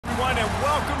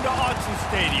Welcome to Autzen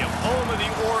Stadium, home of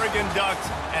the Oregon Ducks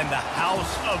and the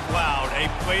House of Loud, a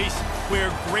place where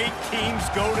great teams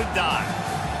go to die.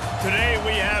 Today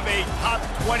we have a top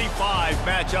 25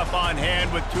 matchup on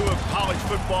hand with two of college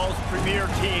football's premier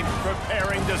teams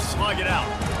preparing to slug it out.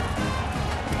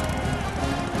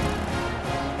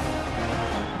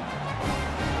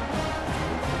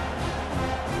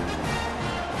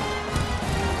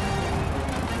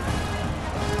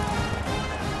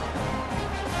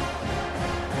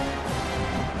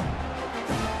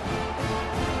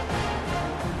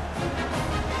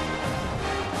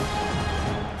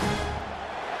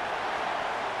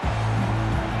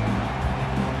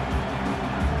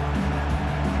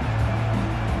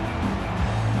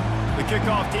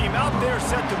 Kickoff team out there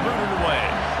set to boot it away.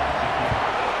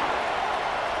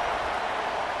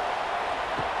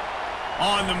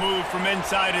 On the move from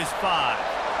inside his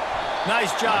 5.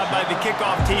 Nice job by the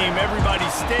kickoff team. Everybody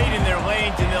stayed in their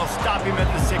lanes and they'll stop him at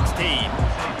the 16.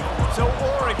 So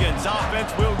Oregon's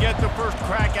offense will get the first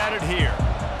crack at it here.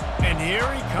 And here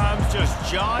he comes, just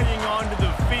jogging onto the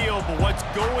field. But what's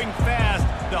going fast,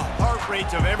 the heart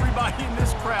rates of everybody in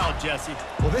this crowd, Jesse.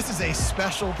 Well, this is a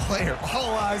special player.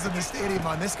 All eyes in the stadium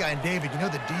on this guy. And David, you know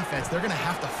the defense, they're going to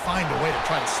have to find a way to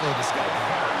try to slow this guy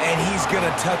down. And he's going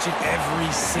to touch it every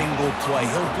single play.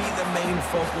 He'll be the main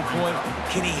focal point.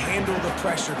 Can he handle the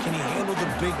pressure? Can he handle the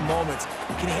big moments?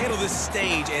 Can he handle this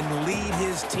stage and lead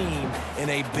his team in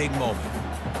a big moment?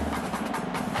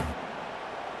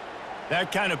 That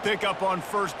kind of pickup on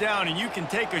first down, and you can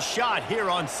take a shot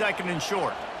here on 2nd and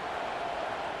short.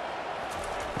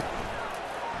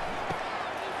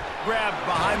 Grabbed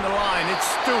behind the line. It's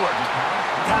Stewart.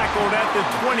 Tackled at the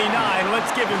 29.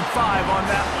 Let's give him 5 on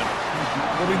that one.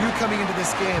 Well, we knew coming into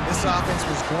this game, this offense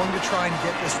was going to try and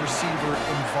get this receiver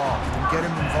involved and get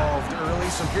him involved early.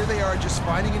 So here they are just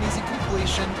finding an easy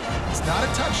completion. It's not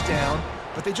a touchdown,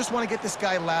 but they just want to get this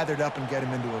guy lathered up and get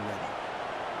him into a ready.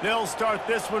 They'll start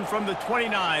this one from the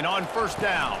 29 on first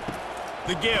down.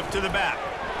 The give to the back.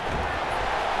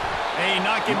 They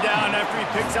knock him down after he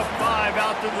picks up 5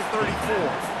 out to the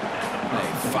 34.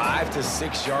 Hey, 5 to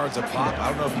 6 yards a pop. I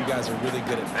don't know if you guys are really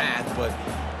good at math, but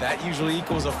that usually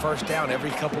equals a first down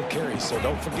every couple carries. So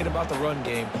don't forget about the run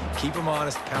game. Keep them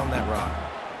honest, pound that rock.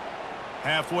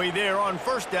 Halfway there on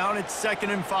first down, it's 2nd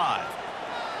and 5.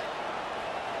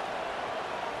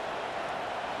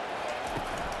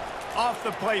 Off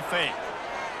the play fake.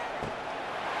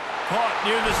 Caught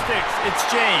near the sticks. It's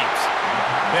James.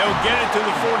 They'll get it to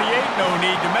the 48. No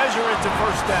need to measure. It's a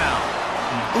first down.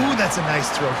 Ooh, that's a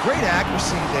nice throw. Great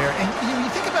accuracy there. And you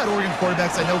think about Oregon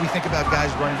quarterbacks, I know we think about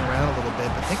guys running around a little bit,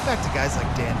 but think back to guys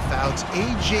like Dan Fouts,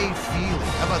 A.J. Feely.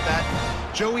 How about that?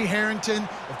 Joey Harrington,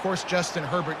 of course, Justin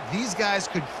Herbert. These guys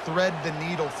could thread the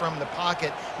needle from the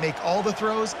pocket, make all the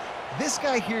throws. This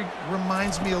guy here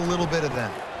reminds me a little bit of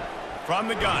them. From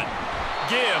the gun.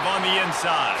 Give on the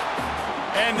inside.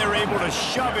 And they're able to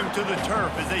shove him to the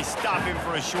turf as they stop him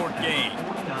for a short gain.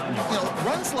 You know,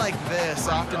 runs like this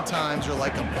oftentimes are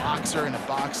like a boxer in a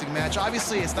boxing match.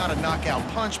 Obviously, it's not a knockout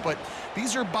punch, but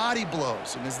these are body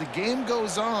blows. And as the game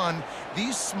goes on,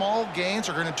 these small gains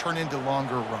are going to turn into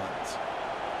longer runs.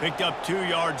 Picked up 2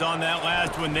 yards on that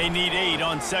last one. They need 8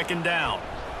 on 2nd down.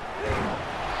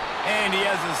 And he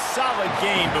has a solid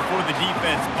gain before the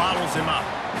defense bottles him up.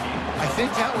 I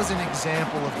think that was an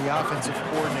example of the offensive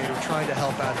coordinator trying to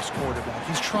help out his quarterback.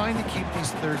 He's trying to keep these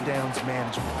 3rd downs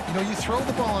manageable. You know, you throw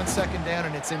the ball on 2nd down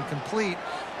and it's incomplete.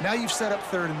 Now you've set up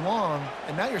 3rd and long,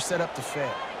 and now you're set up to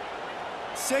fail.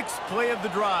 6th play of the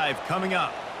drive coming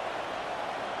up.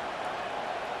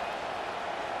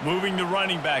 Moving the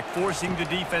running back, forcing the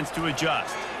defense to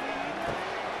adjust.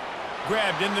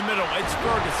 Grabbed in the middle. It's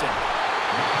Ferguson.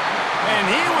 And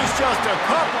he was just a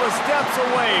couple of steps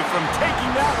away from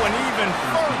taking that one even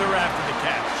further after the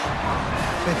catch.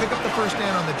 They pick up the first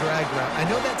down on the drag route. I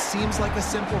know that seems like a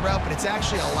simple route, but it's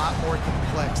actually a lot more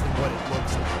complex than what it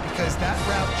looks like because that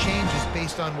route changes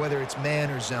based on whether it's man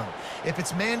or zone. If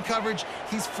it's man coverage,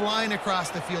 he's flying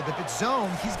across the field. If it's zone,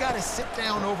 he's got to sit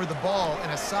down over the ball in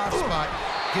a soft spot,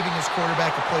 giving his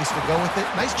quarterback a place to go with it.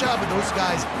 Nice job of those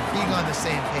guys being on the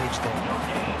same page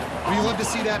there. Well, you love to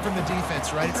see that from the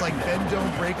defense, right? It's like bend, don't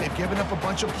break. They've given up a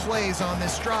bunch of plays on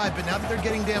this drive, but now that they're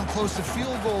getting down close to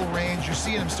field goal range, you're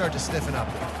seeing them start to stiffen up.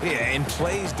 Yeah, and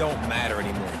plays don't matter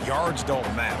anymore. Yards don't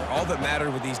matter. All that matters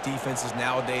with these defenses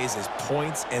nowadays is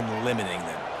points and limiting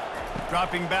them.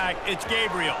 Dropping back, it's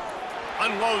Gabriel.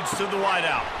 Unloads to the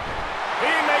wideout. He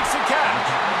makes a catch.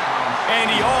 And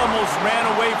he almost ran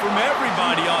away from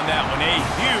everybody on that one. A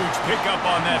huge pickup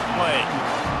on that play.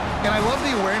 And I love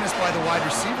the awareness by the wide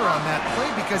receiver on that play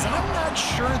because I'm not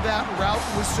sure that route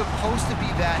was supposed to be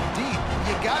that deep.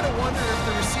 You got to wonder if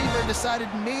the receiver decided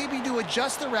maybe to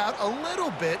adjust the route a little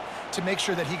bit to make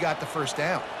sure that he got the first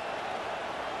down.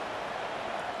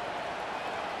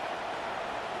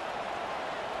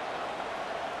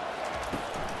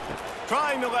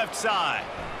 Trying the left side.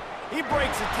 He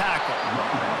breaks a tackle.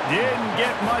 Didn't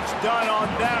get much done on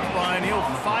that run. He'll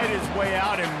fight his way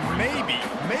out and maybe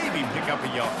pick up a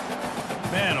yard.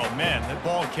 Man, oh man, the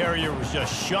ball carrier was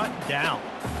just shut down.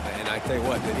 And I tell you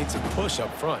what, they need some push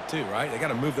up front too, right? They got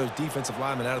to move those defensive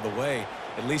linemen out of the way,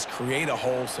 at least create a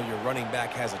hole so your running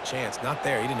back has a chance. Not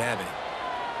there, he didn't have any.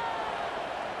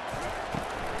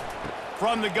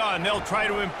 From the gun, they'll try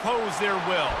to impose their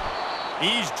will.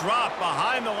 He's dropped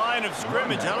behind the line of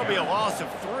scrimmage. That'll be a loss of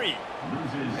 3.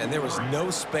 And there was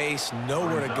no space,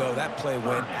 nowhere to go. That play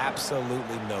went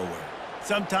absolutely nowhere.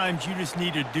 Sometimes you just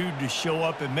need a dude to show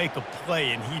up and make a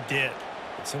play, and he did.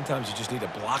 And sometimes you just need to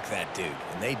block that dude,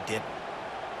 and they didn't.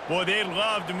 Boy, they'd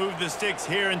love to move the sticks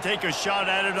here and take a shot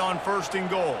at it on 1st and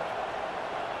goal.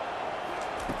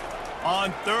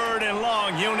 On 3rd and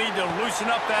long, he'll need to loosen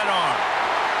up that arm.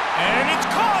 And it's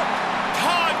caught!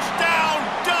 Touchdown,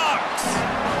 Ducks!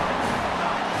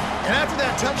 And after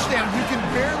that touchdown, you can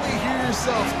barely hear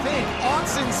yourself think.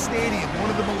 Autzen Stadium, one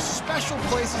of the most special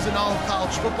places in all of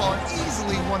college football and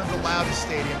easily one of the loudest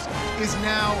stadiums, is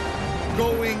now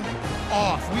going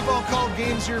off. We've all called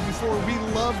games here before. We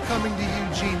love coming to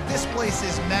Eugene. This place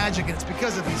is magic, and it's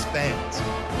because of these fans.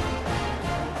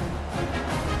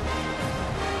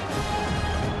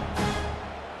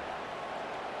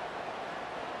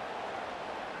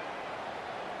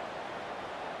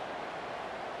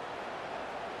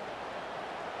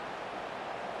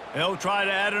 They'll try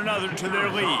to add another to their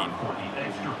lead.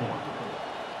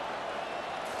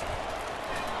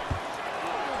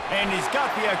 And he's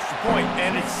got the extra point,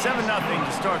 and it's 7-0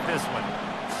 to start this one.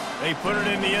 They put it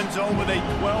in the end zone with a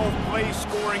 12-play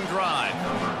scoring drive.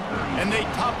 And they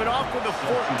top it off with a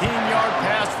 14-yard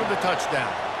pass for the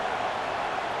touchdown.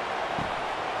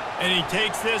 And he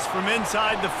takes this from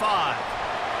inside the 5.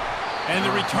 And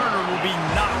the returner will be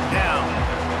knocked down.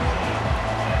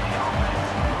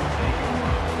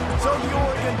 So the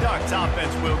Oregon Ducks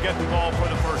offense will get the ball for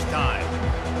the first time.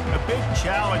 A big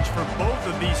challenge for both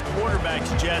of these quarterbacks,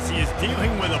 Jesse, is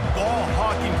dealing with a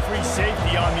ball-hawking free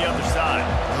safety on the other side.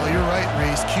 Well, you're right,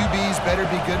 Reese. QBs better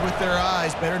be good with their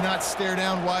eyes. Better not stare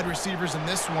down wide receivers in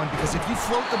this one, because if you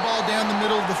float the ball down the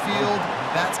middle of the field,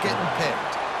 that's getting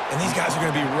picked. And these guys are going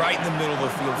to be right in the middle of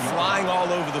the field, flying all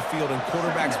over the field, and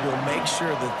quarterbacks will make sure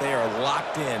that they are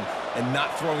locked in and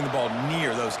not throwing the ball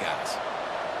near those guys.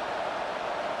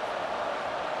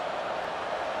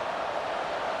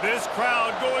 This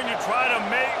crowd going to try to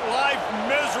make life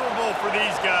miserable for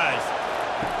these guys.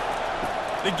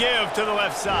 The give to the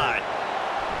left side.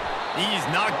 He's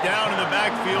knocked down in the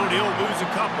backfield. He'll lose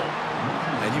a couple.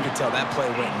 And you can tell that play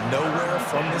went nowhere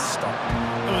from the start.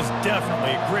 It was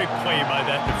definitely a great play by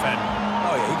that defender.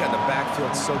 Oh, yeah, he got in the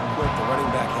backfield so quick, the running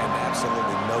back had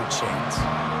absolutely no chance.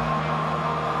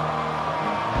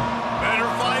 Better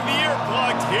find the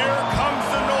earplugs. Here comes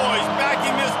the noise,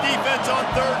 backing this defense on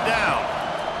 3rd down.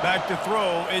 Back to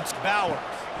throw, it's Bowers.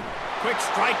 Quick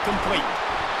strike complete.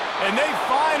 And they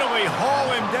finally haul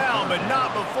him down, but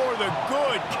not before the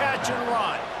good catch and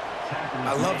run.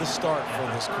 I love the start for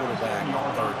this quarterback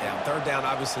on 3rd down. 3rd down,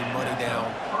 obviously money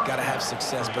down, got to have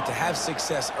success. But to have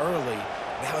success early,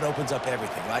 now it opens up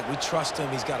everything. Like, we trust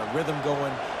him, he's got a rhythm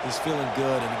going, he's feeling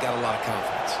good, and he got a lot of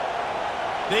confidence.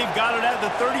 They've got it at the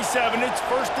 37, it's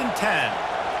 1st and 10.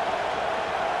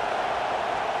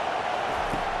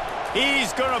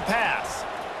 He's going to pass.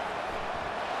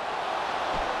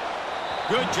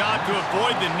 Good job to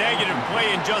avoid the negative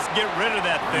play and just get rid of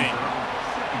that thing.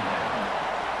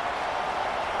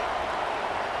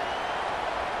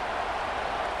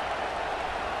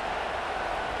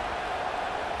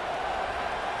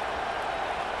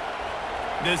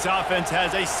 This offense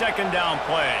has a 2nd down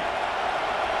play.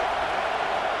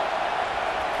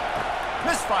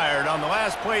 Misfired on the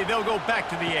last play. They'll go back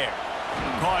to the air.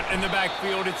 Caught in the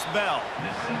backfield, it's Bell.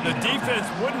 The defense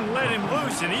wouldn't let him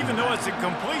loose, and even though it's a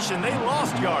completion, they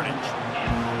lost yardage.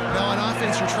 Now, on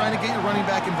offense, you're trying to get your running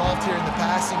back involved here in the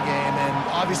passing game, and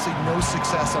obviously no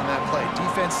success on that play.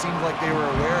 Defense seemed like they were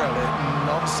aware of it,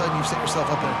 and all of a sudden you set yourself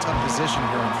up in a tough position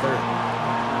here on 3rd.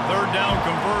 3rd down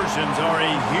conversions are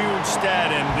a huge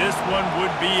stat, and this one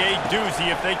would be a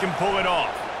doozy if they can pull it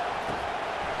off.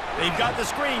 They've got the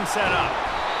screen set up.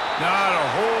 Not a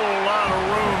whole lot of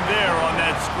room there on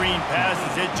that screen pass,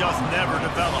 as it just never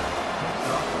developed.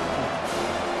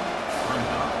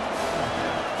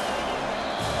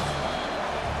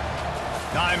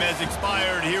 time has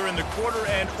expired here in the quarter,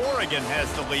 and Oregon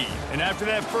has the lead. And after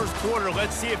that first quarter,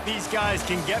 let's see if these guys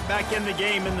can get back in the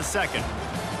game in the second.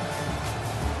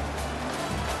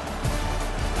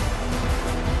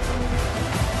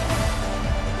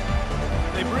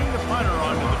 They bring the punter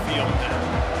onto the field now.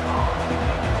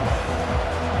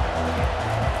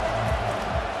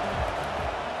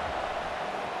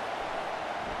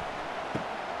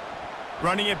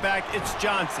 Running it back, it's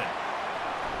Johnson.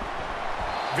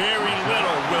 Very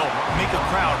little will make a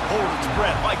crowd hold its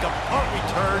breath like a punt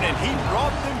return, and he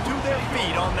brought them to their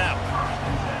feet on that one.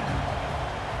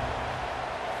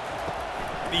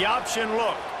 The option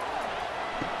look.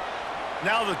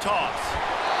 Now the toss.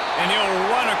 And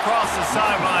he'll run across the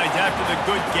sidelines after the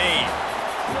good gain.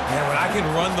 Man, when I can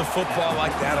run the football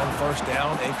like that on first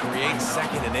down and create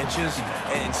second and inches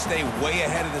and stay way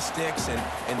ahead of the sticks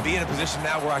and be in a position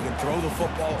now where I can throw the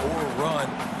football or run,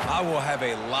 I will have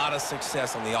a lot of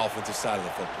success on the offensive side of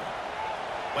the football.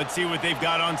 Let's see what they've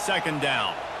got on second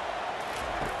down.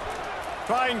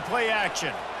 Trying play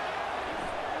action.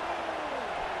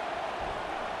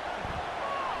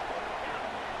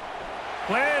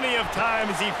 Plenty of time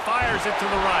as he fires it to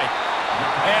the right.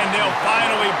 And they'll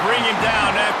finally bring him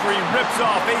down after he rips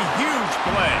off a huge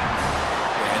play.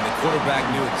 And the quarterback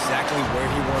knew exactly where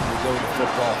he wanted to go with the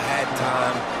football, had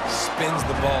time, spins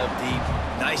the ball deep.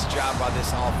 Nice job by this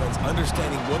offense,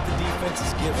 understanding what the defense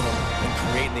is giving them and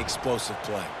creating the explosive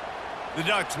play. The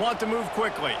Ducks want to move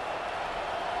quickly.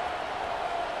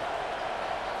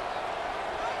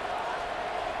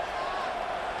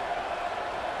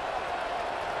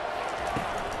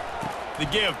 The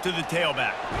give to the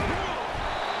tailback.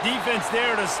 Defense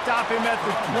there to stop him at the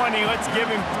 20. Let's give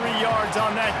him 3 yards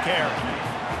on that carry.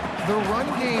 The run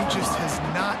game just has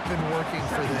not been working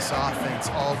for this offense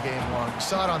all game long. You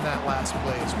saw it on that last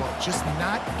play as well. Just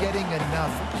not getting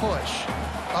enough push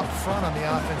up front on the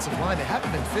offensive line. They haven't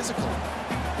been physical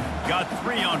enough. Got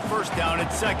 3 on first down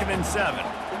at 2nd and 7.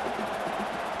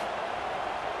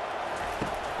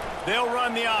 They'll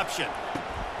run the option.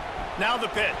 Now the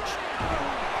pitch.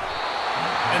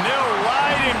 And they'll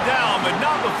ride him down, but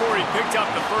not before he picked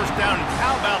up the first down. And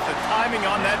how about the timing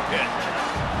on that pitch?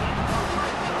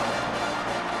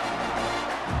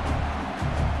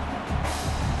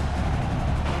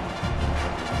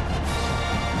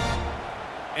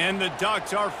 And the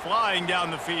Ducks are flying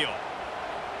down the field.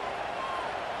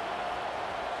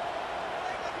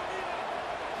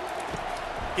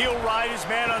 He'll ride his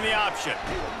man on the option.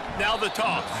 Now the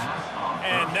toss.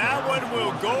 And that one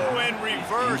will go and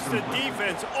reverse the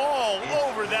defense all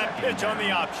over that pitch on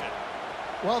the option.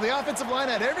 Well, the offensive line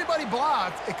had everybody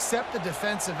blocked except the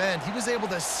defensive end. He was able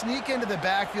to sneak into the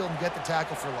backfield and get the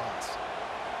tackle for loss.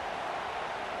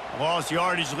 Lost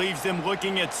yardage leaves them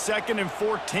looking at 2nd and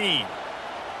 14.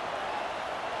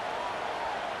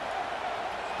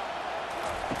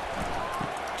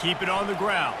 Keep it on the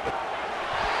ground.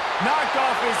 Knocked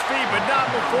off his feet, but not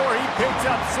before he picks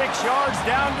up 6 yards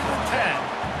down to the 10.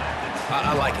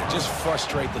 I like it. Just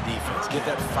frustrate the defense. Get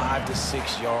that 5 to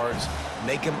 6 yards.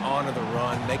 Make them honor the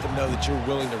run. Make them know that you're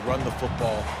willing to run the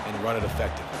football and run it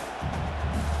effectively.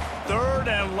 3rd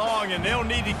and long, and they'll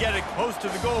need to get it close to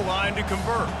the goal line to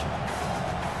convert.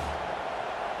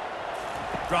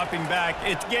 Dropping back,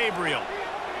 it's Gabriel.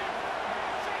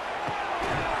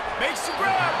 Makes the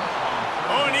grab.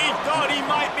 Oh, and he thought he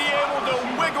might be able to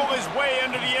wiggle his way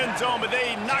into the end zone, but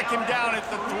they knock him down at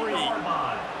the 3.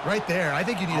 Right there, I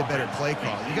think you need a better play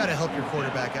call. You got to help your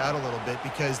quarterback out a little bit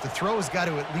because the throw has got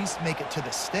to at least make it to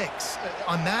the sticks.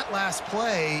 On that last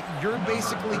play, you're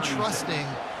basically trusting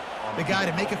the guy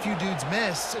to make a few dudes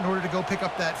miss in order to go pick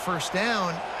up that first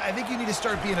down. I think you need to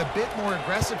start being a bit more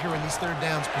aggressive here when these 3rd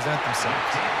downs present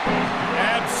themselves.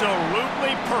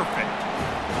 Absolutely perfect.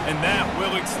 And that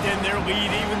will extend their lead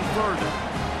even further.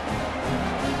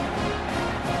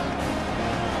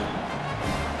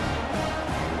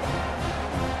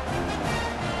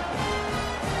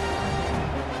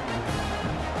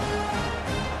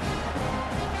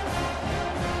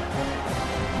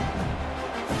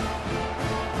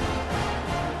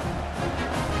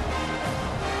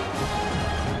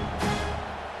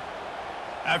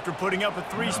 After putting up a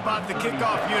 3-spot, the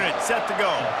kickoff unit set to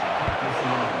go.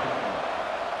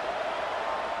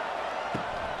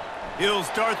 He'll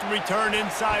start the return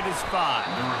inside his 5.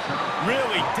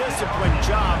 Really disciplined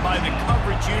job by the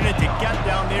coverage unit to get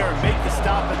down there and make the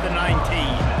stop at the 19.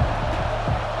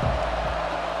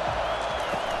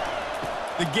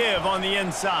 The give on the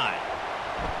inside.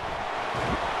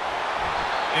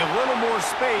 A little more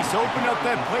space, open up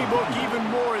that playbook even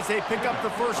more as they pick up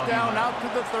the first down out to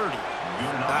the 30.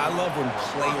 I love when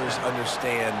players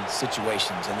understand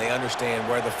situations and they understand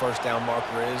where the first down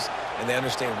marker is and they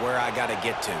understand where I got to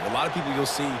get to. A lot of people you'll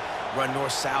see run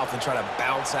north-south and try to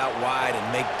bounce out wide and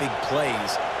make big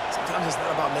plays. Sometimes it's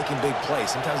not about making big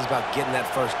plays. Sometimes it's about getting that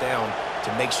first down to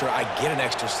make sure I get an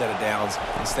extra set of downs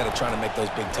instead of trying to make those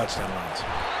big touchdown runs.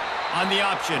 On the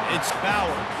option, it's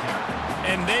Bauer.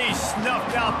 And they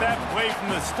snuffed out that play from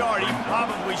the start. He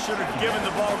probably should have given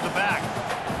the ball to the back.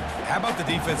 How about the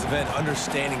defensive end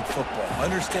understanding football,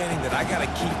 understanding that I got to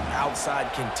keep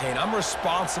outside contained. I'm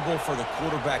responsible for the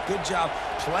quarterback. Good job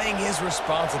playing his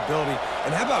responsibility.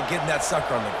 And how about getting that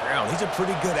sucker on the ground? He's a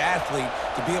pretty good athlete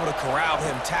to be able to corral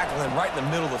him, tackle him right in the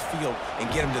middle of the field, and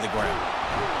get him to the ground.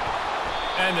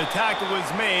 And the tackle was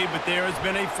made, but there has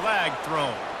been a flag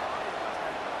thrown.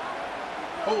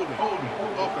 Holding.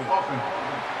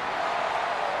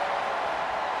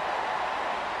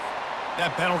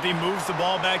 That penalty moves the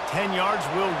ball back 10 yards.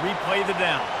 We'll replay the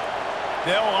down.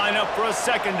 They'll line up for a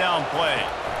second down play.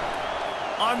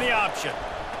 On the option.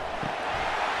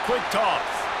 Quick toss.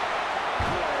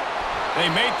 They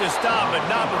make the stop, but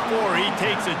not before he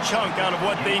takes a chunk out of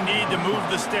what they need to move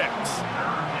the sticks.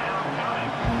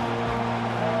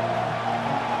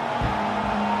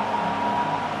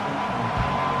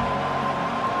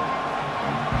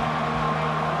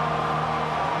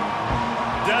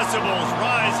 Decibels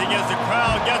rising as the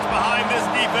crowd gets behind this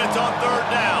defense on third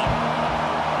down.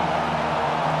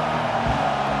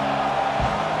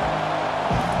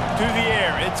 To the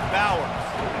air, it's Bowers.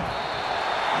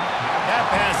 That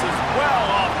pass is well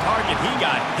off target. He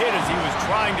got hit as he was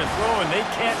trying to throw, and they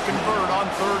can't convert on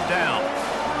third down.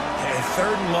 And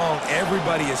third and long,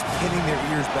 everybody is pinning their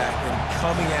ears back and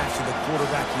coming after the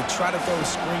quarterback. You try to throw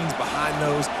screens behind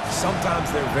those.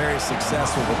 Sometimes they're very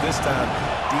successful, but this time,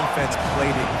 defense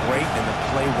played it great, and the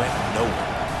play went nowhere.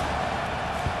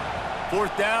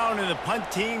 Fourth down, and the punt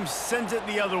team sends it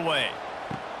the other way.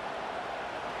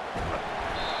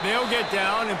 They'll get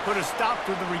down and put a stop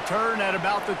to the return at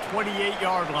about the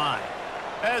 28-yard line.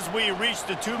 As we reach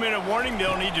the 2-minute warning,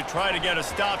 they'll need to try to get a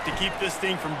stop to keep this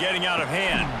thing from getting out of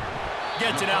hand.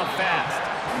 Gets it out fast.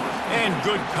 And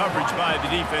good coverage by the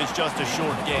defense, just a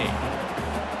short gain.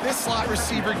 This slot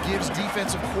receiver gives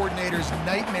defensive coordinators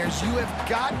nightmares. You have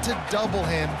got to double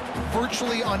him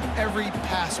virtually on every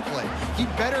pass play. He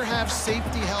better have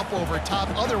safety help over top.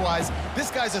 Otherwise,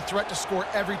 this guy's a threat to score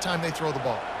every time they throw the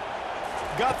ball.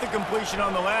 Got the completion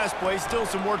on the last play. Still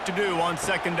some work to do on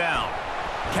second down.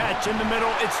 Catch in the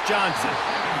middle, it's Johnson.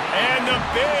 And the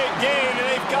big gain, and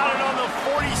they've got it on the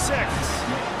 46.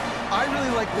 I really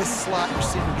like this slot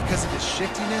receiver because of his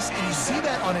shiftiness, and you see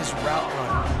that on his route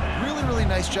run. Really, really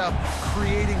nice job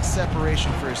creating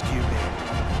separation for his QB.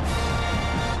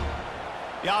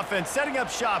 The offense setting up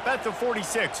shop at the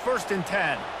 46, 1st and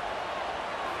 10.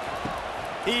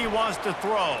 He wants to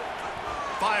throw.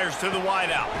 Fires to the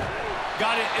wideout.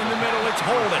 Got it in the middle, it's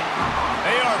holding.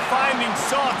 They are finding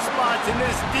soft spots in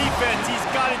this defense. He's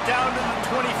got it down to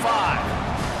the 25.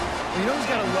 Well, you know who's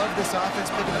got to love this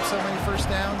offense picking up so many first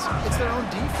downs? It's their own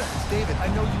defense. David, I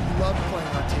know you love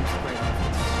playing on teams with great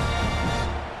offenses.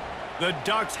 The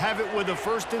Ducks have it with a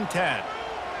 1st and 10.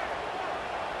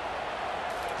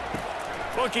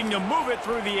 Looking to move it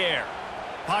through the air.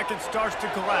 Pocket starts to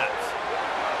collapse.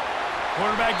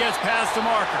 Quarterback gets past the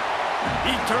marker.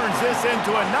 He turns this into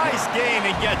a nice gain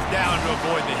and gets down to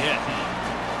avoid the hit.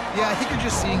 Yeah, I think you're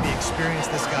just seeing the experience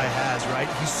this guy has, right?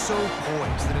 He's so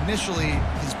poised that initially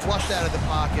he's flushed out of the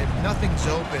pocket, nothing's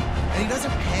open, and he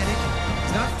doesn't panic.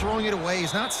 He's not throwing it away.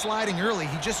 He's not sliding early.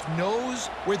 He just knows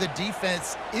where the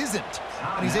defense isn't,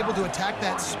 and he's able to attack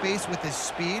that space with his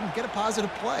speed and get a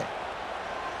positive play.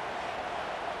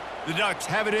 The Ducks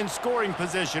have it in scoring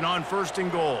position on 1st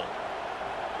and goal.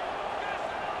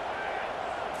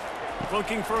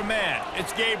 Looking for a man.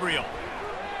 It's Gabriel.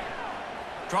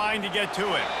 Trying to get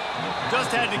to it.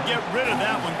 Just had to get rid of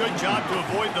that one. Good job to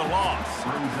avoid the loss.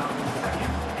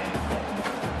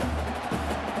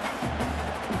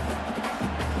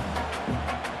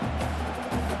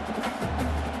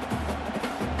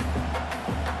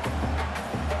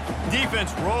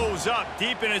 Defense rose up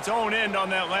deep in its own end on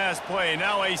that last play.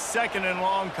 Now a 2nd and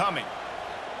long coming.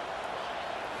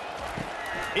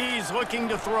 He's looking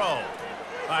to throw.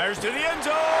 Fires to the end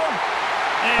zone,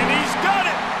 and he's got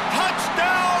it!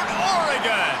 Touchdown,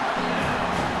 Oregon!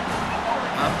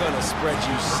 I'm going to spread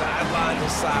you sideline to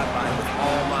sideline with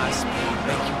all my speed,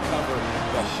 make you cover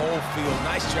the whole field.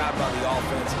 Nice job by the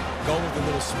offense, going with a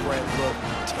little spread look,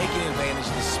 taking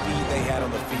advantage of the speed they had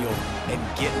on the field, and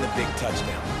getting the big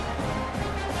touchdown.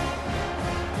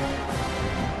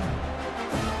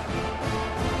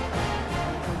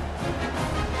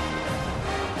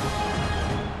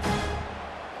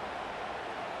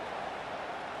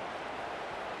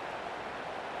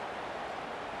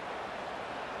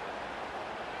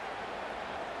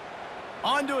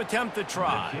 On to attempt the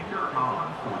try.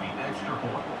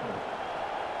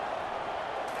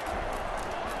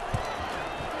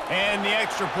 And the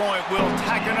extra point will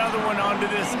tack another one onto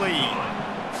this lead.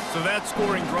 So that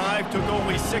scoring drive took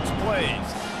only 6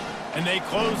 plays. And they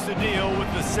closed the deal with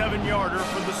the 7-yarder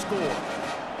for the score.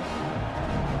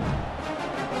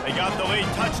 They got the late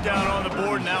touchdown on the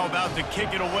board, now about to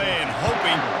kick it away and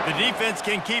hoping the defense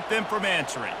can keep them from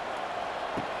answering.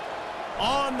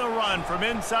 On the run from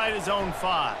inside his own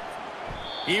 5.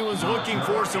 He was looking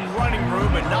for some running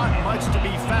room, but not much to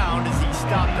be found as he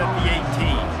stopped at the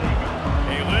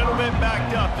 18. A little bit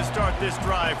backed up to start this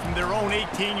drive from their own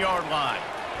 18-yard line.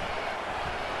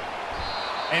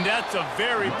 And that's a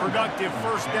very productive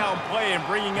first down play and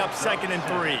bringing up 2nd and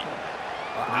 3.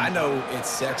 I know it's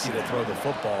sexy to throw the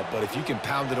football, but if you can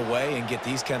pound it away and get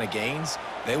these kind of gains,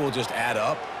 they will just add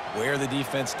up, wear the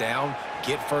defense down,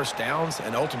 get first downs,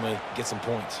 and ultimately get some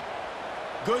points.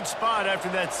 Good spot after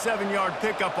that 7-yard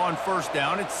pickup on first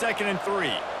down. It's 2nd and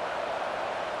 3.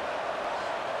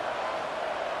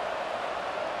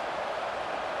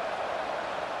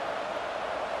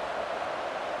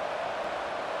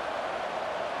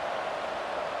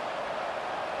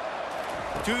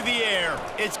 To the air,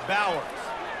 it's Bowers.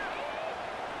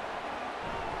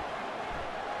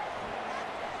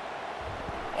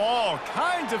 All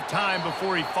kinds of time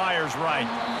before he fires right.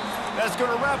 That's going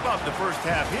to wrap up the first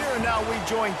half here, and now we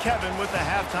join Kevin with the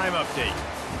halftime update.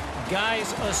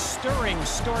 Guys, a stirring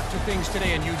start to things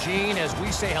today in Eugene as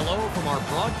we say hello from our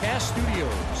broadcast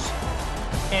studios.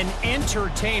 An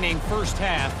entertaining first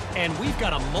half, and we've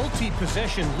got a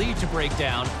multi-possession lead to break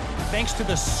down thanks to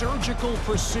the surgical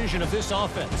precision of this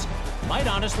offense. Might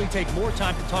honestly take more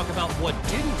time to talk about what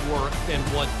didn't work than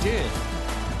what did.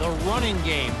 The running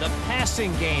game, the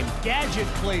passing game, gadget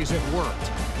plays have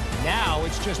worked. Now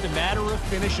it's just a matter of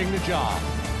finishing the job.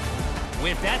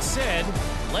 With that said,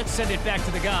 let's send it back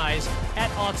to the guys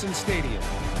at Autzen Stadium.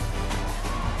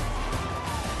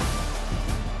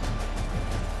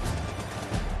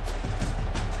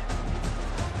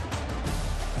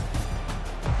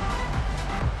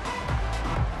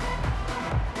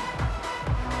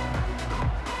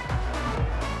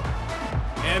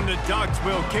 And the Ducks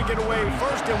will kick it away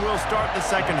first, and we'll start the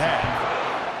second half.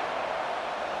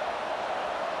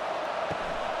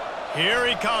 Here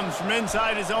he comes from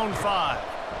inside his own 5.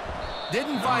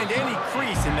 Didn't find any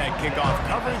crease in that kickoff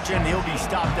coverage, and he'll be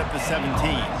stopped at the 17.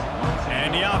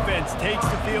 And the offense takes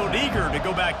the field eager to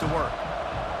go back to work.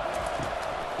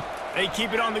 They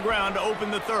keep it on the ground to open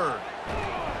the 3rd.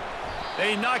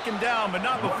 They knock him down, but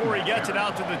not before he gets it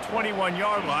out to the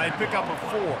 21-yard line, pick up a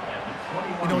 4.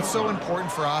 You know, it's so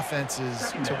important for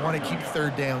offenses to want to keep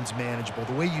 3rd downs manageable.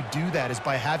 The way you do that is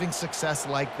by having success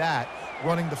like that,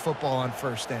 running the football on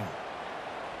first down.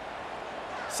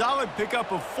 Solid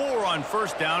pickup of 4 on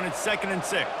first down. It's 2nd and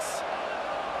 6.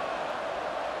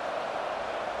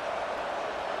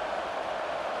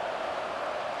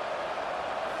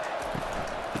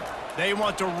 They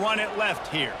want to run it left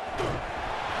here.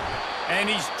 And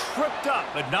he's tripped up,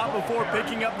 but not before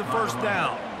picking up the first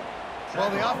down. Well,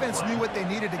 the offense knew what they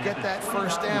needed to get that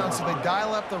first down, so they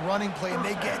dial up the running play, and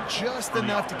they get just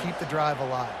enough to keep the drive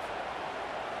alive.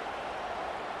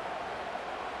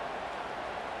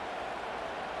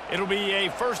 It'll be a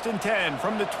 1st and 10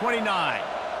 from the 29.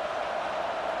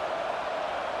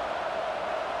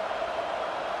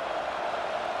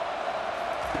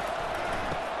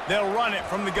 They'll run it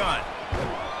from the gun.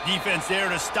 Defense there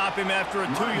to stop him after a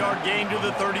 2-yard gain to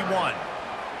the 31.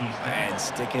 And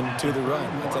sticking to the run.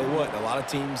 I'll tell you what, a lot of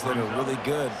teams that are really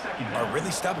good are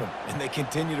really stubborn, and they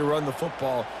continue to run the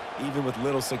football even with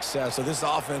little success. So this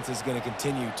offense is going to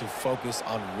continue to focus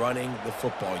on running the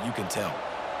football, you can tell.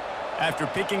 After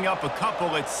picking up a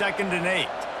couple, it's 2nd and 8.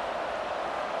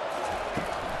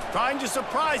 Trying to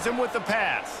surprise him with the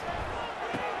pass.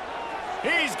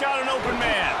 He's got an open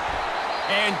man.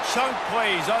 And chunk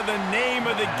plays are the name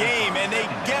of the game, and they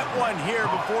get one here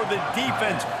before the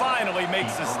defense finally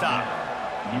makes the stop.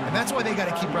 And that's why they got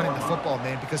to keep running the football,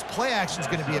 man, because play action is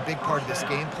going to be a big part of this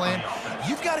game plan.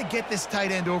 You've got to get this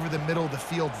tight end over the middle of the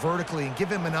field vertically and give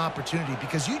him an opportunity,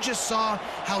 because you just saw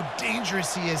how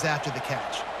dangerous he is after the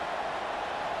catch.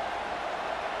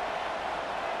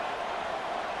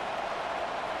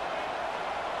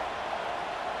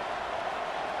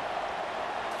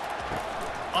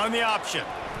 On the option.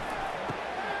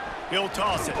 He'll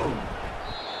toss it.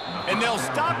 And they'll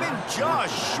stop him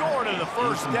just short of the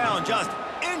first down, just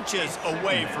inches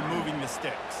away from moving the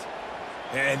sticks.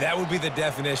 And that would be the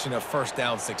definition of first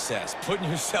down success, putting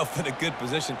yourself in a good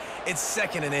position. It's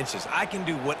 2nd and inches. I can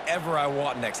do whatever I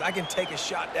want next. I can take a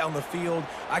shot down the field.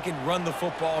 I can run the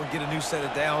football and get a new set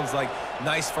of downs. Like,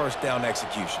 nice first down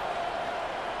execution.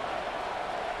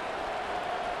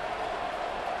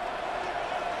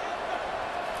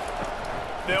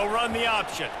 They'll run the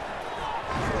option.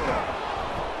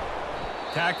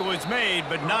 Tackle is made,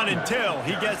 but not until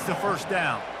he gets the first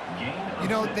down. You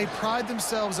know, they pride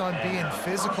themselves on being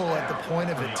physical at the point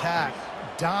of attack,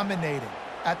 dominating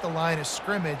at the line of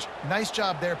scrimmage. Nice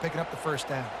job there picking up the first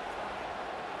down.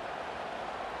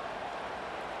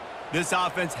 This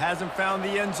offense hasn't found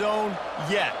the end zone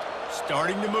yet.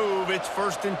 Starting to move, it's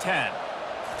 1st and 10.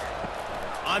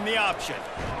 On the option.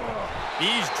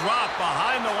 He's dropped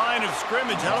behind the line of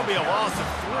scrimmage. That'll be a loss of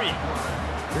 3.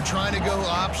 They're trying to go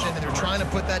option, and they're trying to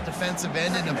put that defensive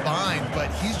end in a bind, but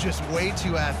he's just way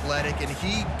too athletic, and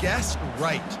he guessed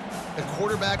right. The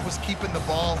quarterback was keeping the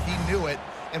ball. He knew it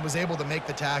and was able to make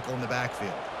the tackle in the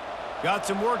backfield. Got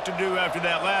some work to do after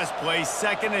that last play.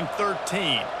 2nd and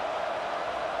 13.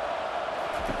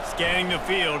 Scanning the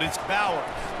field, it's Bowers.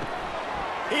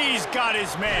 He's got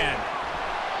his man.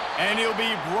 And he'll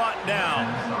be brought down.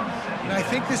 And I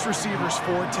think this receiver's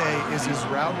forte is his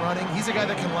route running. He's a guy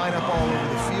that can line up all over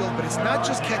the field, but it's not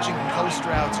just catching post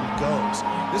routes and goes.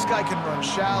 This guy can run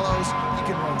shallows, he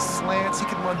can run slants, he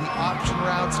can run the option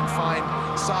routes and find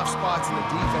soft spots in the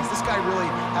defense. This guy really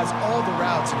has all the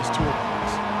routes in his toolbox.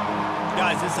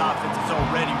 Guys, this offense is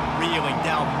already reeling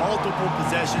down multiple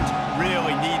possessions.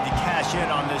 Really need to cash in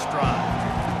on this drive.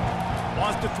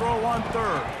 Wants to throw on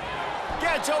 3rd.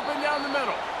 Gets open down the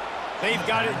middle. They've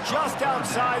got it just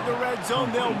outside the red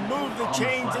zone. They'll move the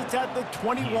chains. It's at the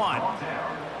 21.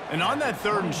 And on that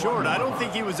 3rd and short, I don't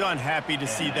think he was unhappy to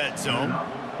see that zone.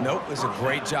 Nope, it was a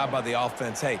great job by the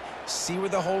offense. Hey, see where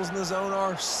the holes in the zone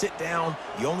are? Sit down.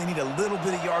 You only need a little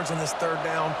bit of yards on this 3rd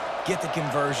down. Get the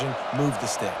conversion. Move the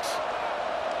sticks.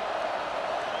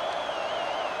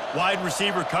 Wide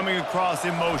receiver coming across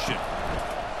in motion.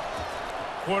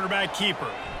 Quarterback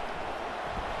keeper.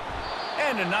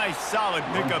 And a nice solid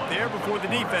pickup there before the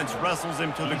defense wrestles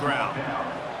him to the ground.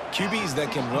 QBs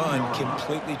that can run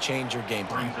completely change your game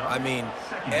plan. I mean,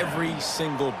 every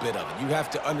single bit of it. You have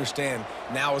to understand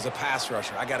now as a pass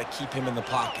rusher, I got to keep him in the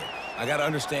pocket. I got to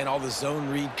understand all the zone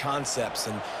read concepts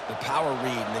and the power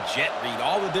read and the jet read,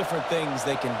 all the different things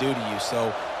they can do to you.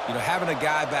 So, you know, having a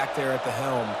guy back there at the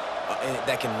helm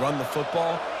that can run the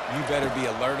football, you better be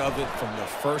alert of it from the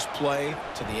first play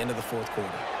to the end of the 4th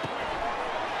quarter.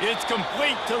 It's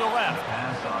complete to the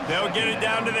left. They'll get it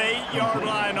down to the 8-yard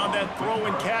line on that throw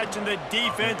and catch, and the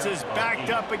defense is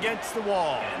backed up against the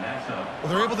wall.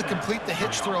 Well, they're able to complete the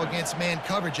hitch throw against man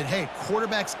coverage, and hey,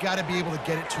 quarterback's got to be able to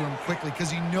get it to him quickly because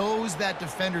he knows that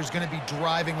defender's going to be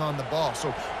driving on the ball.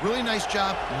 So really nice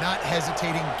job not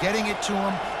hesitating, getting it to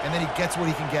him, and then he gets what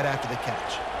he can get after the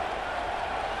catch.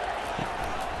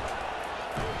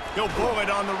 He'll pull it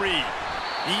on the read.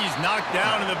 He's knocked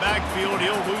down in the backfield.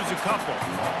 He'll lose a couple.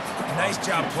 Nice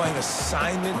job playing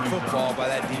assignment football by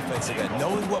that defensive end.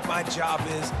 Knowing what my job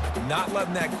is, not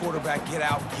letting that quarterback get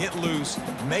out, get loose,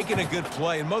 making a good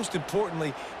play, and most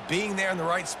importantly, being there in the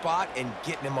right spot and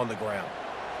getting him on the ground.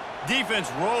 Defense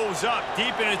rolls up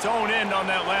deep in its own end on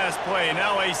that last play.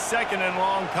 Now a 2nd and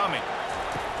long coming.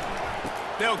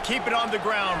 They'll keep it on the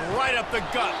ground, right up the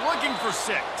gut, looking for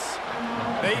 6.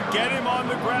 They get him on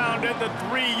the ground at the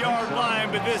 3-yard line,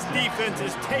 but this defense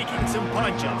is taking some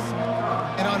punches.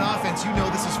 And on offense, you know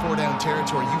this is 4-down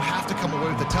territory. You have to come away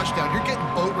with a touchdown. You're getting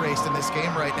boat raced in this game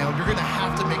right now, and you're going to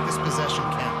have to make this possession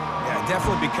count. Yeah,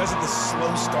 definitely because of the slow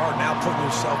start, now putting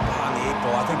yourself behind the 8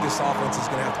 ball. I think this offense is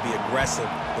going to have to be aggressive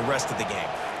the rest of the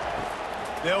game.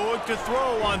 They'll look to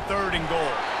throw on 3rd and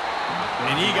goal.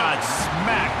 And he got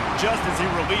smacked just as he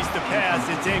released the pass.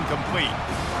 It's incomplete.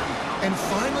 And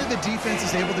finally, the defense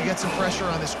is able to get some pressure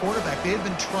on this quarterback. They had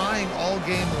been trying all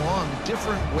game long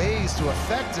different ways to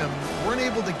affect him. Weren't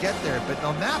able to get there. But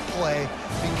on that play,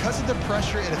 because of the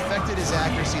pressure, it affected his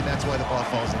accuracy, and that's why the ball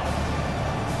falls in.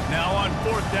 Now on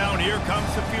 4th down, here comes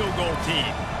the field goal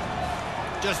team.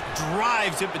 Just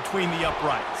drives it between the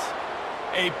uprights.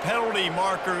 A penalty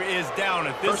marker is down.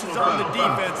 If this is on the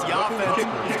defense, the offense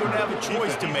is going to have a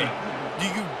choice to make. Do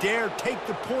you dare take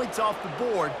the points off the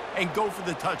board and go for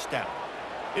the touchdown?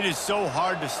 It is so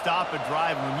hard to stop a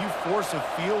drive. When you force a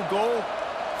field goal,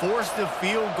 force the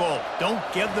field goal. Don't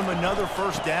give them another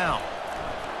 1st down.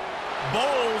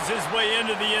 Bowls his way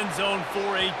into the end zone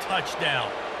for a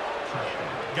touchdown.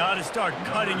 Got to start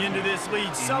cutting into this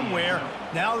lead somewhere.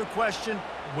 Now the question,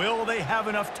 will they have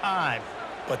enough time?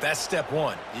 But that's step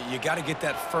one. You got to get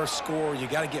that first score. You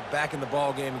got to get back in the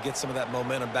ball game and get some of that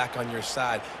momentum back on your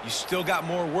side. You still got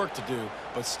more work to do,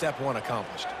 but step one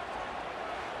accomplished.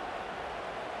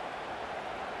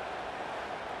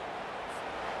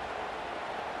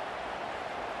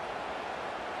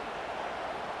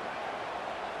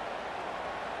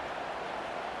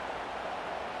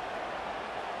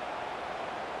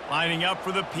 Lining up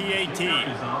for the PAT.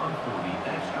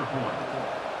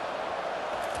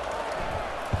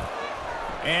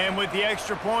 And with the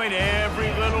extra point, every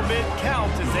little bit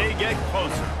counts as they get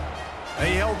closer.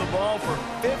 They held the ball for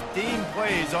 15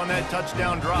 plays on that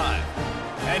touchdown drive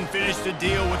and finished the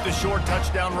deal with the short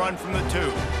touchdown run from the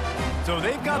 2. So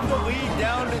they've got the lead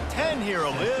down to 10 here.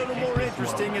 A little more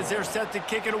interesting as they're set to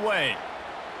kick it away.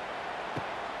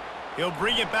 He'll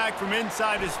bring it back from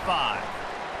inside his 5.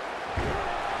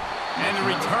 And the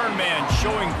return man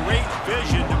showing great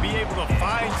vision to be able to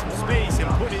find some space and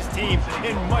put his team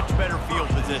in much better field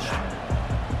position.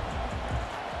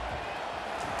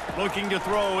 Looking to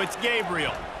throw, it's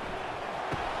Gabriel.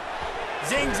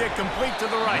 Zings it complete to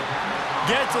the right.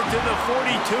 Gets it to the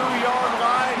 42-yard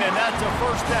line, and that's a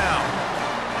first down.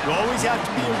 You always have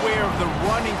to be aware of the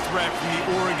running threat from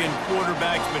the Oregon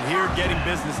quarterbacks, but here getting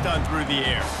business done through the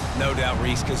air. No doubt,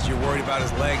 Reese, because you're worried about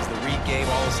his legs, the read game,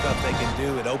 all the stuff they can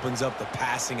do. It opens up the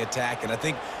passing attack. And I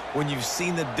think when you've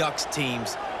seen the Ducks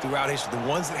teams throughout history, the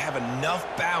ones that have enough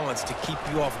balance to keep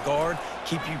you off guard,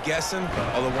 keep you guessing,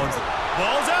 are the ones that...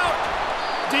 Ball's out!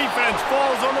 Defense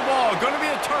falls on the ball. Going to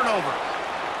be a turnover.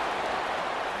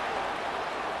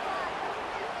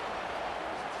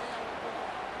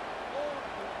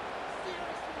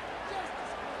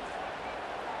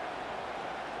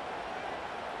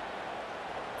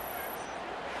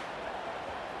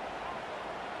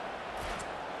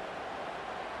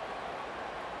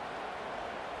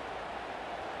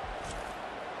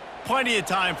 Plenty of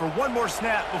time for one more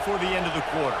snap before the end of the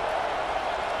quarter.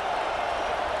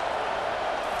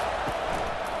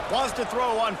 Wants to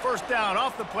throw on first down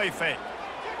off the play fake.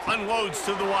 Unloads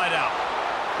to the wideout.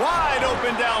 Wide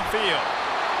open downfield.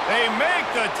 They make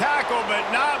the tackle, but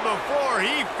not before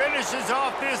he finishes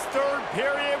off this third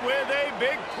period with a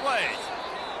big play.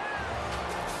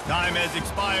 Time has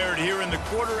expired here in the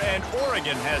quarter, and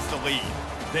Oregon has the lead.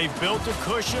 They've built a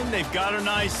cushion. They've got a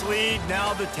nice lead.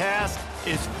 Now the task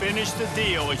is finish the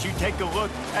deal as you take a look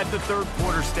at the third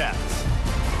quarter stats.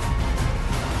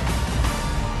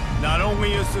 Not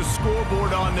only is the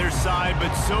scoreboard on their side,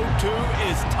 but so too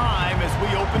is time as we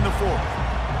open the fourth.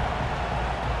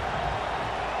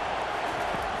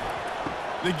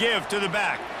 The give to the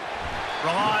back.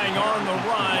 Relying on the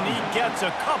run, he gets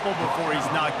a couple before he's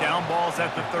knocked down. Ball's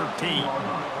at the 13.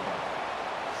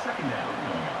 Second down.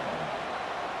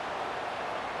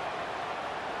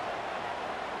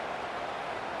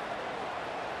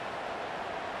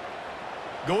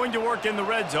 Going to work in the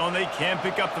red zone, they can't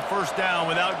pick up the first down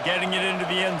without getting it into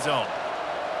the end zone.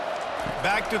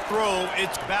 Back to throw,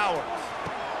 it's Bowers.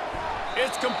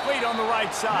 It's complete on the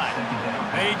right side.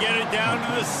 They get it down to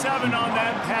the 7 on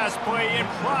that pass play in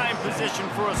prime position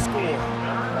for a score.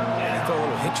 They throw a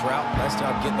little hitch route. Nice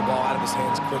job getting the ball out of his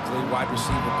hands quickly. Wide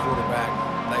receiver, quarterback.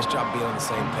 Nice job being on the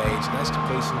same page. Nice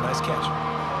completion, nice catch.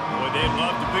 Boy, they'd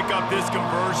love to pick up this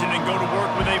conversion and go to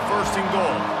work with a first and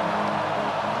goal.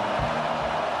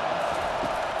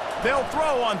 They'll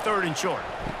throw on 3rd and short.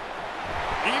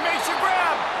 He makes a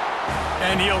grab.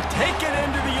 And he'll take it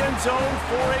into the end zone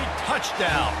for a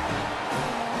touchdown.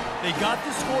 They got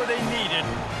the score they needed,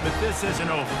 but this isn't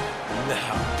over. No,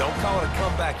 don't call it a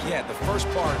comeback yet. The first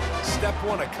part, step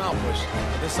 1 accomplished.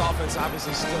 This offense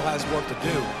obviously still has work to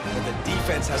do, and the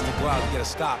defense has to go out and get a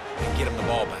stop and get him the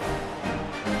ball back.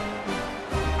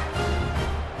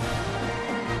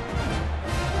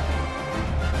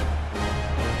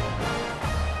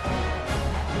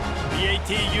 PAT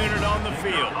unit on the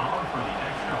field.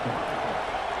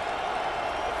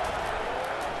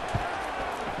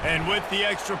 And with the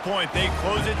extra point, they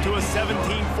close it to a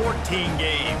 17-14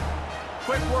 game.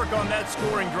 Quick work on that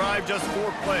scoring drive, just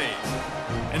 4 plays.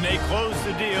 And they close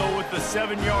the deal with the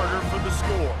 7-yarder for the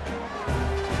score.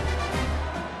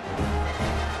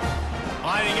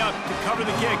 Lining up to cover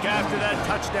the kick after that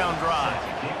touchdown drive.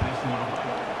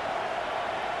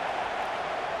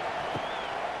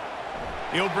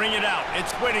 He'll bring it out.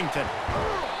 It's Whittington.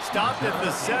 Stopped at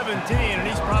the 17, and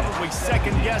he's probably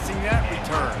second-guessing that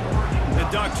return. The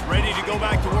Ducks ready to go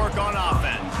back to work on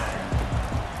offense.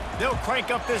 They'll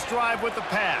crank up this drive with the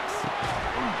pass.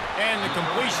 And the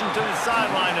completion to the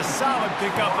sideline, a solid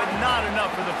pickup, but not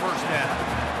enough for the first down.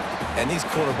 And these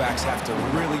quarterbacks have to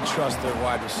really trust their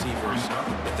wide receivers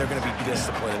that they're going to be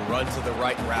disciplined and run to the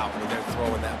right route when they're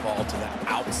throwing that ball to the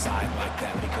outside like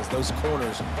that, because those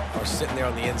corners are sitting there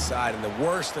on the inside, and the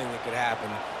worst thing that could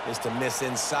happen is to miss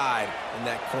inside and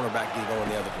that cornerback be going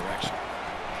the other direction.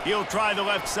 He'll try the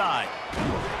left side.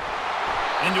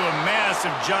 Into a mass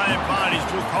of giant bodies.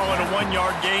 We'll call it a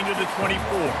 1-yard gain to the 24.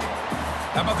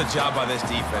 How about the job by this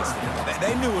defense?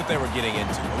 They knew what they were getting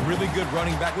into. A really good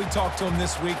running back. We talked to him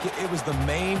this week. It was the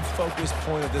main focus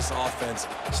point of this offense,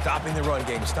 stopping the run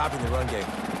game, stopping the run game.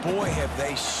 Boy, have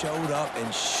they showed up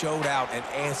and showed out and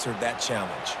answered that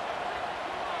challenge.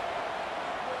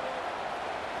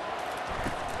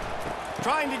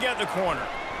 Trying to get the corner.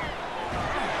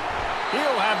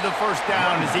 He'll have the first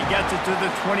down as he gets it to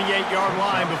the 28-yard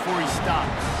line before he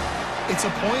stops. It's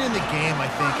a point in the game, I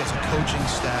think, as a coaching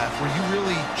staff where you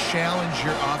really challenge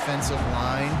your offensive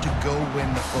line to go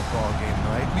win the football game,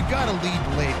 right? We've got to lead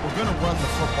late. We're going to run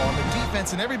the football. And the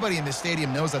defense and everybody in the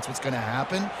stadium knows that's what's going to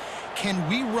happen. Can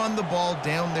we run the ball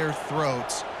down their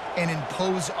throats and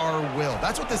impose our will?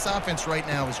 That's what this offense right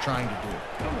now is trying to do.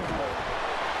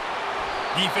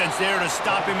 Defense there to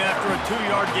stop him after a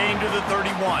 2-yard gain to the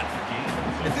 31.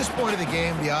 At this point of the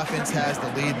game, the offense has the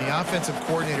lead, and the offensive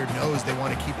coordinator knows they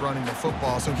want to keep running the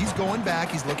football. So he's going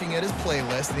back, he's looking at his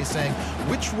playlist, and he's saying,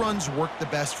 which runs work the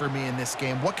best for me in this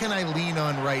game? What can I lean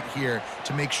on right here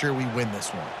to make sure we win this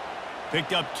one?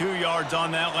 Picked up 2 yards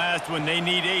on that last one. They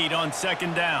need 8 on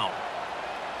 2nd down.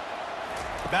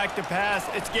 Back to pass,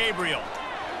 it's Gabriel.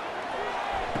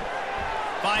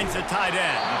 Finds the tight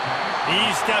end. He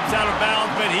steps out of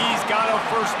bounds, but he's got a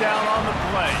first down on the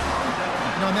play.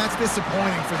 And that's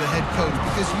disappointing for the head coach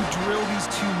because you drill these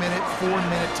 2-minute,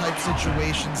 4-minute type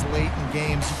situations late in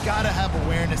games. You've got to have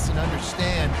awareness and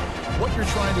understand what you're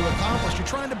trying to accomplish. You're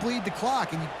trying to bleed the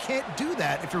clock, and you can't do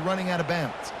that if you're running out of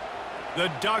bounds. The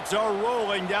Ducks are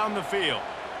rolling down the field.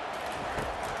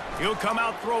 He'll come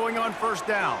out throwing on first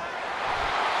down.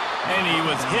 And he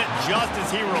was hit just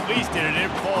as he released it, and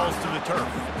it falls to the turf.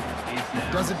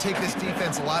 Doesn't take this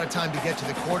defense a lot of time to get to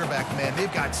the quarterback, man.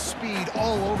 They've got speed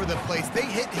all over the place. They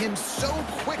hit him so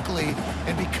quickly,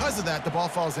 and because of that, the ball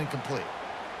falls incomplete.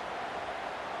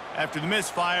 After the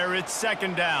misfire, it's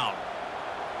 2nd down.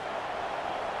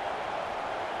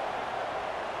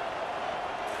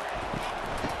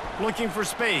 Looking for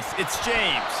space, it's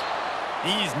James.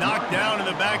 He's knocked down in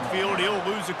the backfield. He'll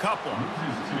lose a couple.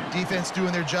 Defense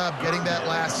doing their job, getting that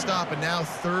last stop, and now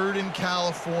 3rd in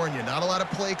California. Not a lot of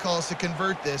play calls to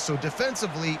convert this, so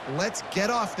defensively, let's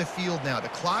get off the field now. The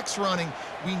clock's running.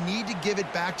 We need to give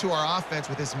it back to our offense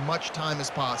with as much time as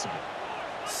possible.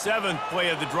 7th play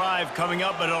of the drive coming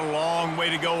up, but a long way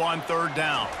to go on 3rd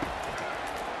down.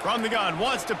 From the gun,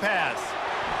 wants to pass.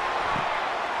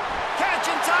 Catch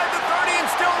inside the 30 and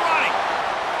still running.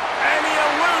 And he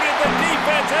eluded the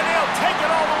defense, and he'll take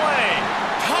it all the way.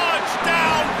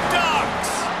 Touchdown,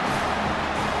 Ducks!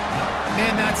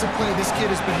 Man, that's a play this kid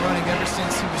has been running ever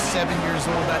since he was 7 years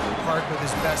old at the park with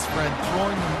his best friend,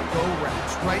 throwing them go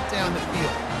routes right down the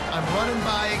field. I'm running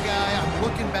by a guy, I'm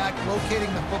looking back,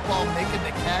 locating the football, making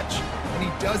the catch, and he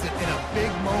does it in a big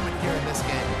moment here in this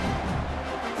game.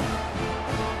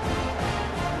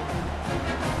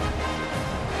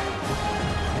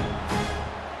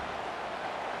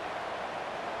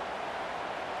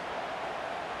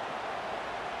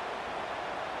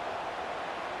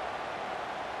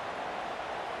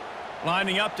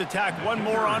 Lining up to tack one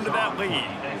more onto that lead.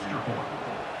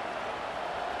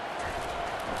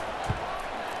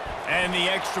 And the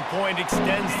extra point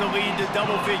extends the lead to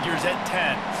double figures at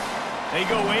 10. They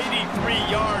go 83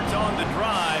 yards on the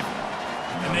drive,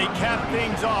 and they cap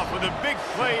things off with a big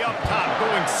play up top,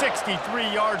 going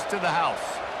 63 yards to the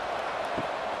house.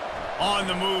 On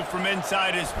the move from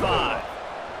inside his 5.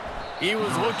 He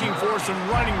was looking for some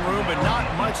running room, but not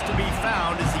much to be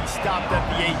found as he stopped at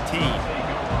the 18.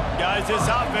 Guys, this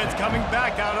offense coming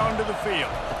back out onto the field.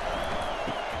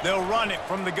 They'll run it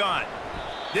from the gun.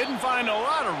 Didn't find a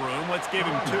lot of room. Let's give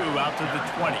him 2 out to the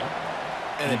 20.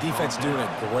 And the defense doing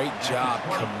a great job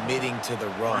committing to the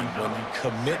run. When you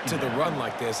commit to the run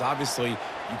like this, obviously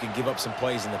you can give up some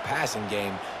plays in the passing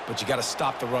game, but you got to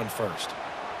stop the run first.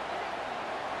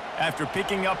 After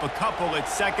picking up a couple,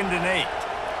 it's 2nd and 8.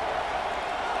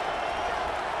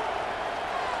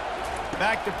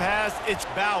 Back to pass, it's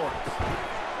Bowers.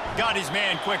 Got his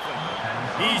man quickly.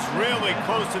 He's really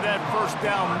close to that first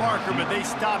down marker, but they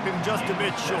stop him just a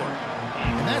bit short.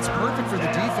 And that's perfect for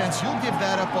the defense. You'll give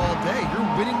that up all day.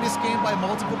 You're winning this game by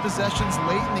multiple possessions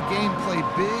late in the game. Play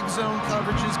big zone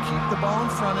coverages, keep the ball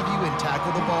in front of you, and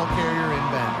tackle the ball carrier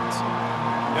inbounds.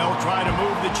 They'll try to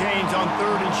move the chains on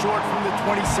 3rd and short from the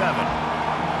 27.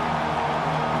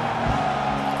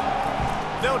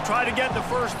 They'll try to get the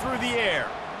first through the air.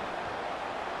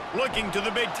 Looking to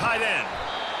the big tight end.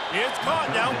 It's caught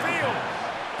downfield.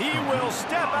 He will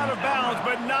step out of bounds,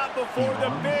 but not before the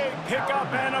big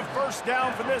pickup and a first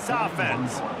down for this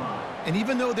offense. And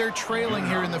even though they're trailing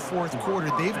here in the fourth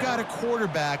quarter, they've got a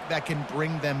quarterback that can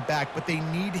bring them back, but they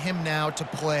need him now to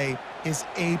play his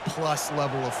A-plus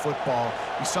level of football.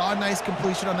 We saw a nice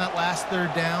completion on that last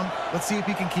third down. Let's see if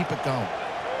he can keep it going.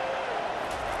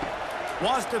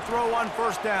 Wants to throw on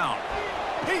first down.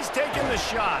 He's taking the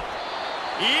shot.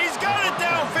 He's got it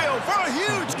downfield for a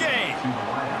huge gain.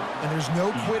 And there's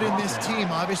no quit in this team.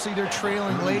 Obviously, they're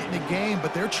trailing late in the game,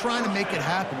 but they're trying to make it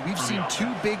happen. We've seen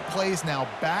two big plays now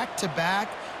back-to-back.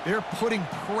 They're putting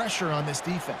pressure on this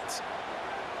defense.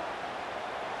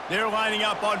 They're lining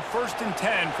up on 1st and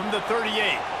 10 from the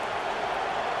 38.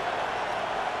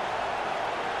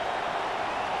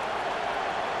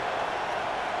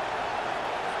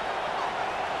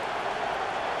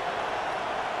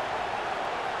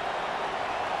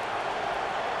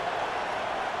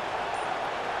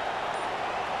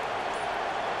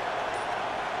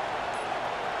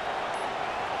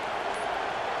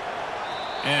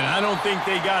 And I don't think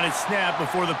they got it snapped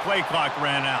before the play clock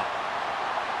ran out.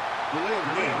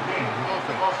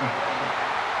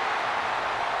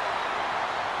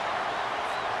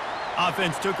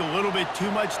 Offense took a little bit too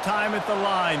much time at the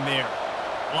line there.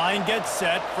 Line gets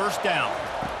set, first down.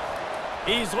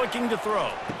 He's looking to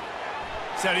throw.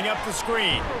 Setting up the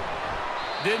screen.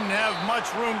 Didn't have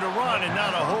much room to run and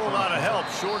not a whole lot of help.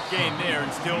 Short gain there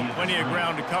and still plenty of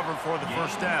ground to cover for the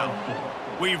first down.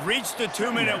 We've reached the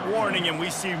 2-minute warning, and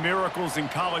we see miracles in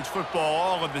college football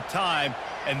all of the time,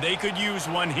 and they could use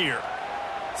one here.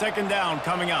 Second down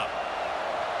coming up.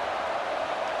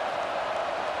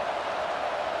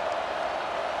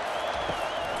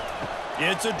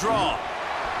 It's a draw.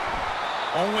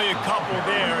 Only a couple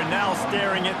there, and now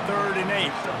staring at 3rd and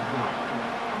 8.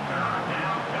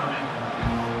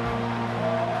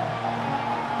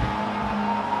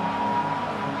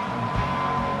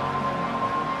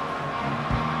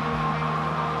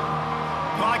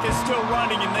 Clock is still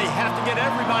running, and they have to get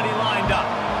everybody lined up.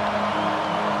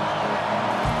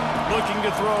 Looking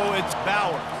to throw, it's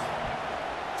Bowers.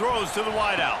 Throws to the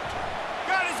wideout.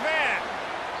 Got his man.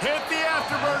 Hit the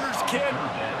afterburners, kid.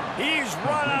 He's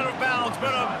run out of bounds,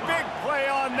 but a big play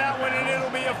on that one, and it'll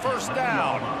be a first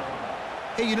down.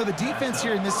 Hey, you know, the defense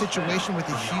here in this situation with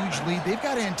a huge lead, they've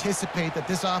got to anticipate that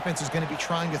this offense is going to be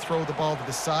trying to throw the ball to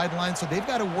the sideline, so they've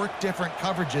got to work different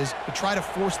coverages to try to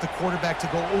force the quarterback to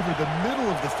go over the middle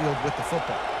of the field with the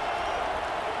football.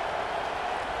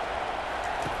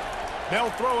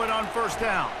 They'll throw it on first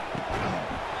down.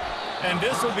 And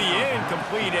this will be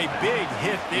incomplete. A big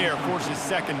hit there forces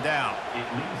second down.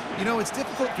 You know, it's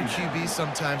difficult for QBs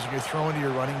sometimes when you're throwing to your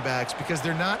running backs because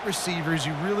they're not receivers.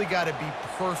 You really got to be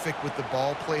perfect with the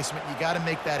ball placement. You got to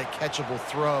make that a catchable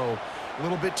throw. A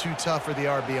little bit too tough for the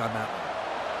RB on that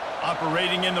one.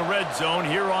 Operating in the red zone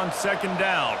here on second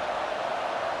down.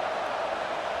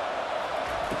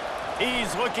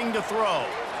 He's looking to throw.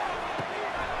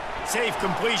 Safe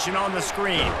completion on the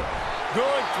screen.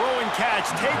 Good throwing catch,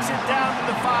 takes it down to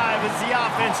the 5 as the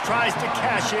offense tries to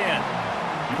cash in.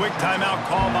 Quick timeout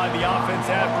call by the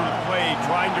offense after the play,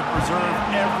 trying to preserve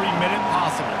every minute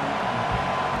possible.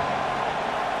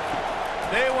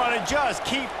 They want to just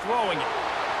keep throwing it.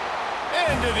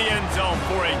 Into the end zone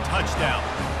for a touchdown.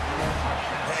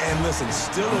 And listen,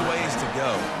 still a ways to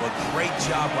go, but great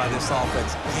job by this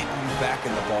offense getting you back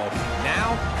in the ball game.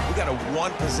 Now, we got a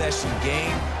one-possession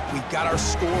game. We got our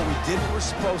score. We did what we're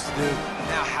supposed to do.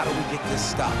 Now, how do we get this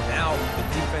stopped? Now, the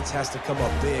defense has to come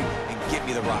up big and get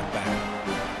me the rock back.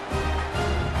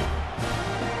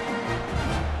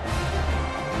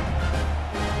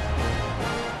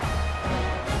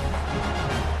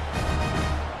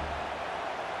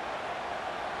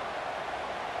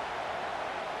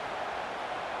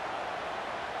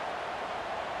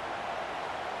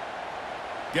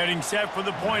 Getting set for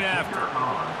the point after.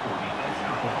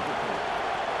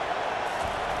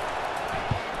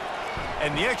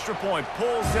 And the extra point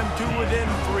pulls them to within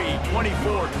 3,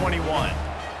 24-21.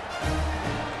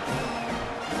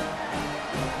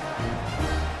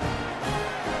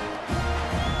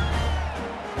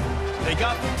 They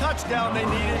got the touchdown they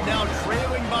needed. Now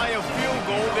trailing by a field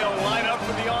goal, they'll line up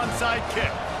for the onside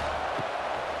kick.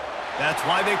 That's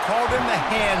why they call them the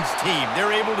hands team.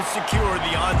 They're able to secure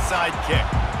the onside kick.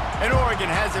 And Oregon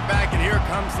has it back, and here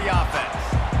comes the offense.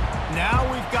 Now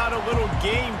we've got a little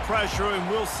game pressure, and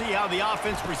we'll see how the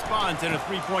offense responds in a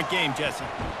three-point game, Jesse.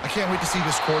 I can't wait to see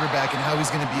this quarterback and how he's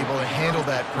going to be able to handle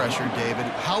that pressure, David.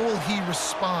 How will he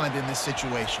respond in this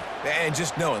situation? And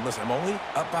just knowing, listen, I'm only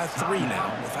up by 3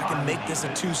 now. If I can make this a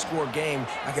 2-score game,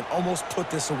 I can almost put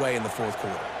this away in the fourth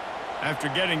quarter. After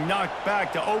getting knocked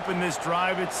back to open this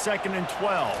drive, it's 2nd and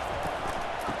 12.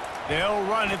 They'll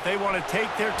run it. They want to take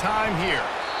their time here.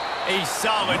 A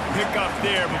solid pickup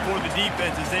there before the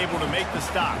defense is able to make the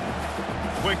stop.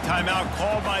 Quick timeout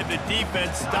called by the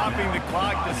defense, stopping the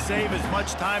clock to save as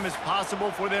much time as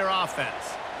possible for their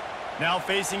offense. Now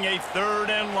facing a 3rd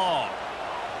and long.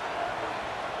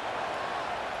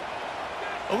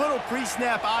 A little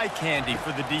pre-snap eye candy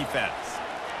for the defense.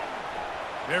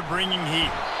 They're bringing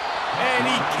heat. And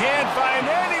he can't find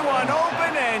anyone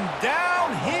open, and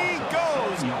down he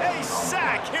goes. A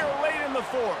sack here late in the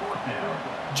 4th.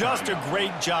 Just a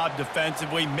great job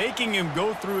defensively, making him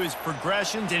go through his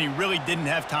progressions, and he really didn't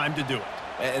have time to do it.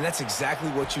 And that's exactly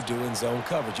what you do in zone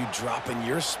coverage. You drop in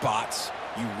your spots,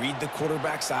 you read the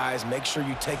quarterback's eyes, make sure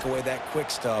you take away that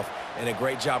quick stuff, and a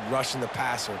great job rushing the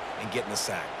passer and getting the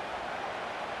sack.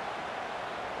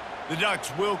 The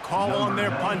Ducks will call on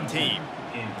their punt team.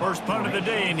 First punt of the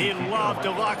day, and he'd love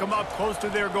to lock them up close to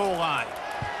their goal line.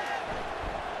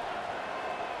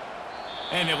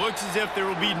 And it looks as if there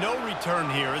will be no return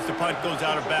here as the punt goes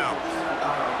out of bounds.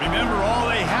 Remember, all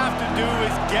they have to do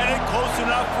is get it close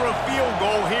enough for a field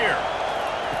goal here.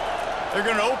 They're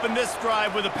going to open this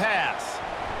drive with a pass.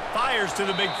 Fires to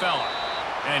the big fella.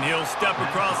 And he'll step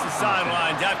across the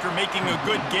sidelines after making a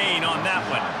good gain on that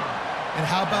one. And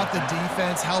how about the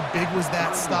defense? How big was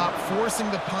that stop?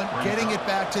 Forcing the punt, getting it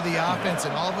back to the offense,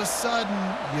 and all of a sudden,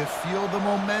 you feel the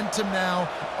momentum now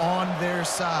on their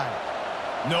side.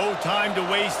 No time to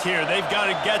waste here. They've got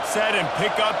to get set and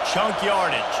pick up chunk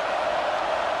yardage.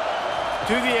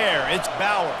 To the air, it's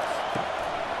Bowers.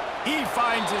 He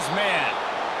finds his man.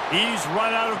 He's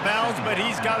run out of bounds, but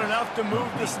he's got enough to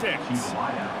move the sticks.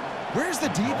 Where's the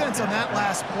defense on that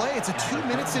last play? It's a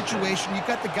 2-minute situation. You've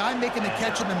got the guy making the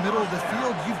catch in the middle of the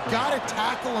field. You've got to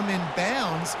tackle him in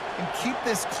bounds and keep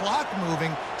this clock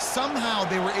moving. Somehow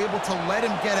they were able to let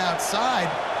him get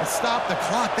outside and stop the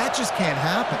clock. That just can't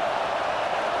happen.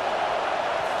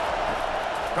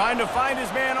 Trying to find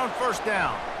his man on 1st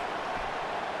down.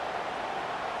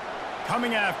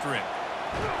 Coming after him.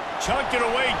 Chucked it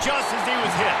away just as he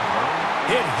was hit.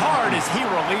 Hit hard as he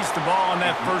released the ball on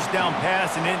that 1st down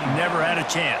pass, and it never had a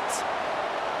chance.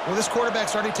 Well, this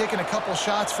quarterback's already taken a couple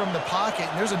shots from the pocket,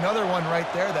 and there's another one right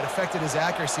there that affected his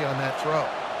accuracy on that throw.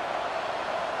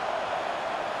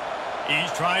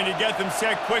 He's trying to get them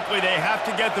set quickly. They have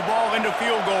to get the ball into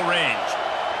field goal range.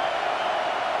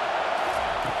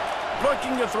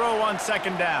 Looking to throw on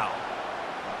 2nd down.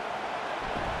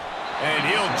 And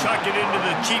he'll chuck it into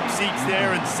the cheap seats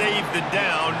there and save the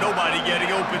down. Nobody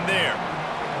getting open there.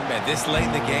 Man, this late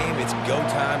in the game, it's go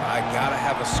time. I got to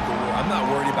have a score. I'm not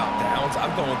worried about downs.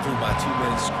 I'm going through my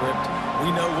 2-minute script.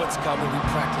 We know what's coming. We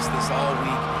practiced this all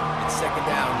week. It's 2nd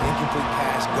down, incomplete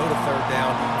pass, go to 3rd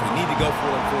down. We need to go for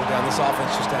it on 4th down. This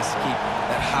offense just has to keep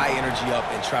that high energy up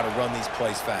and try to run these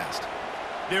plays fast.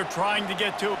 They're trying to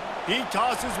get to it. He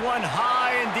tosses one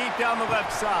high and deep down the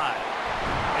left side.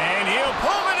 And he'll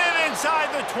pull it in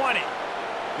inside the 20.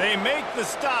 They make the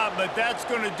stop, but that's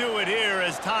going to do it here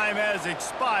as time has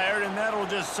expired, and that'll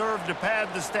just serve to pad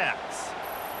the stats.